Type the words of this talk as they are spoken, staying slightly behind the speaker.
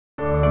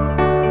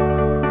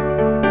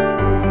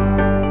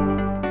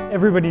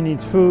Everybody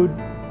needs food,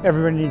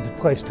 everybody needs a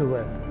place to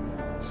live.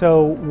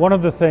 So one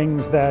of the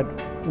things that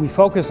we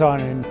focus on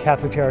in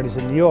Catholic Charities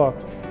in New York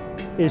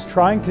is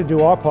trying to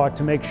do our part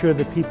to make sure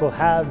that people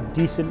have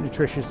decent,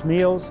 nutritious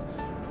meals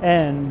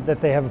and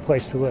that they have a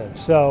place to live.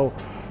 So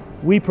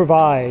we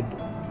provide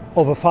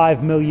over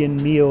 5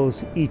 million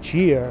meals each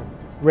year,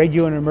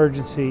 regular and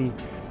emergency,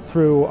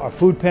 through our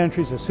food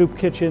pantries, our soup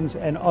kitchens,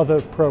 and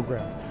other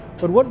programs.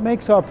 But what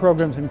makes our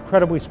programs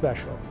incredibly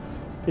special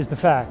is the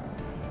fact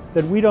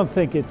that we don't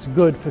think it's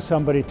good for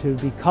somebody to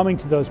be coming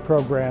to those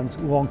programs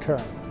long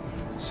term.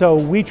 So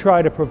we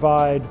try to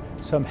provide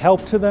some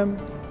help to them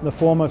in the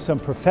form of some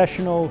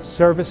professional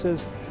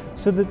services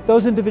so that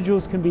those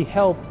individuals can be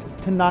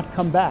helped to not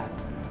come back,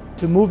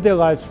 to move their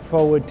lives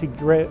forward, to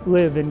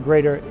live in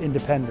greater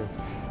independence.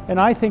 And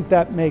I think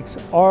that makes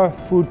our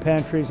food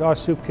pantries, our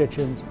soup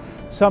kitchens,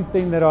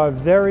 something that are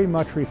very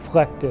much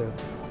reflective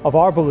of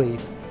our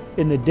belief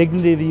in the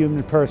dignity of the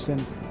human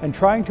person and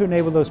trying to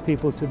enable those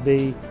people to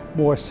be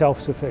more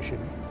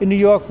self-sufficient. In New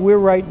York, we're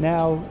right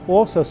now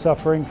also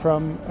suffering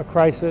from a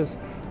crisis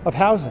of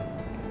housing.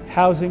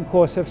 Housing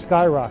costs have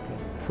skyrocketed.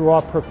 Through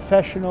our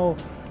professional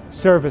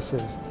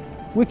services,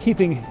 we're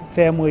keeping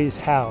families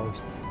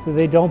housed so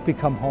they don't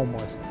become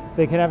homeless.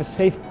 They can have a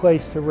safe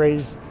place to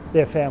raise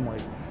their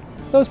families.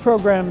 Those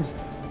programs,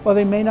 while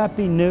they may not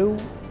be new,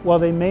 while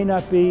they may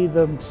not be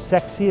the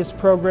sexiest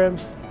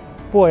programs,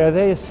 boy, are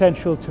they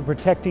essential to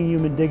protecting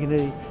human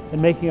dignity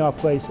and making our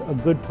place a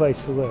good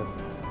place to live.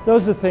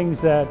 Those are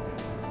things that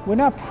we're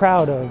not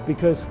proud of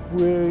because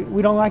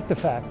we don't like the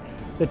fact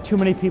that too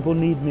many people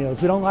need meals.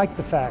 We don't like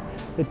the fact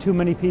that too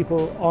many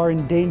people are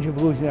in danger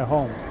of losing their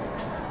homes.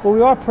 But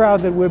we are proud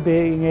that we're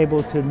being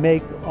able to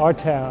make our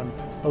town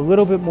a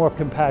little bit more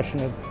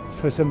compassionate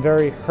for some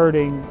very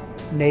hurting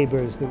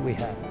neighbors that we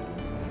have.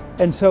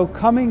 And so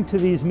coming to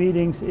these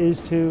meetings is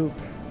to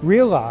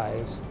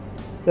realize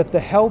that the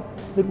help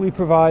that we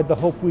provide, the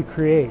hope we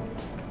create,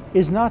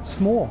 is not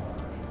small.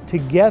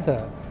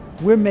 Together,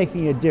 we're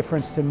making a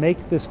difference to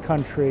make this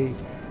country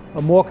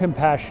a more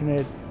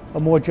compassionate, a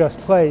more just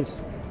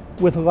place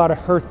with a lot of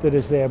hurt that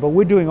is there, but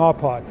we're doing our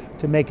part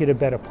to make it a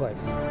better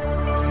place.